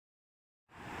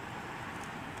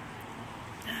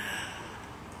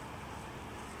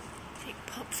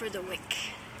for the wick.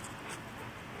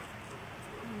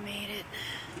 We made it.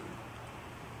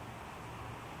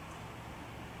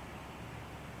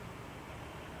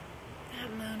 That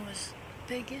moon was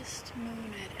the biggest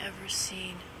moon I'd ever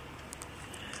seen.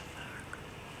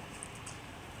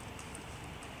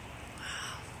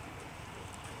 Wow.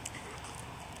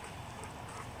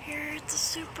 Here at the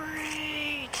Super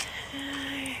 8.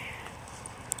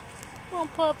 Come on,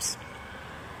 pups.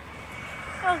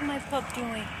 How's my pup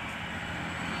doing?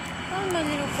 How's my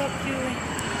little pup doing?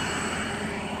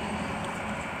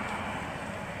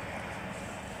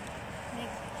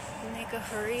 Make a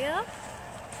hurry up?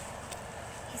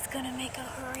 He's gonna make a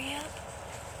hurry up?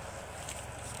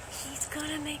 He's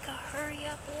gonna make a hurry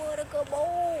up. What a good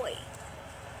boy.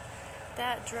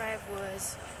 That drive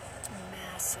was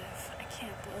massive. I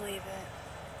can't believe it.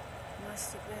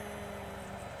 Must have been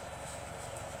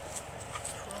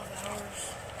 12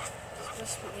 hours. It's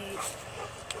supposed to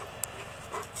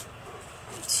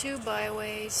be 2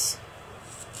 byways.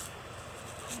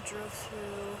 We drove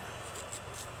through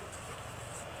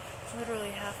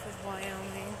literally half of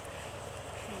Wyoming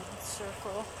in a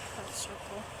circle, half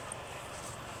circle.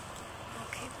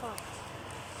 Okay, Bob,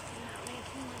 you're not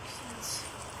making much sense.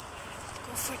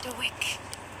 Go for the wick.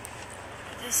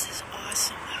 This is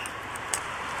awesome.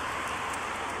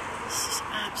 This is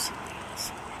absolutely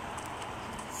awesome.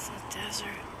 It's a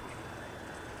desert.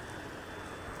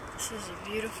 This is a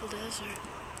beautiful desert.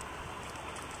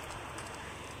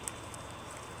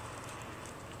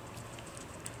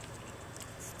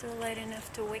 Still light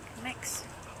enough to wick mix.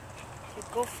 To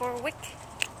go for a wick.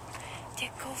 To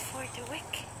go for the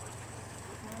wick.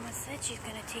 Mama said she's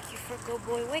gonna take you for a go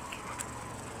boy wick.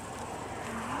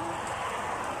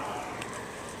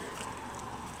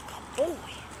 Good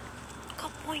boy.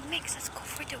 Good boy mix. Let's go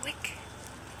for the wick.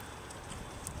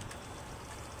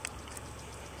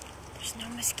 There's no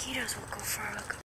mosquitoes. We'll go for a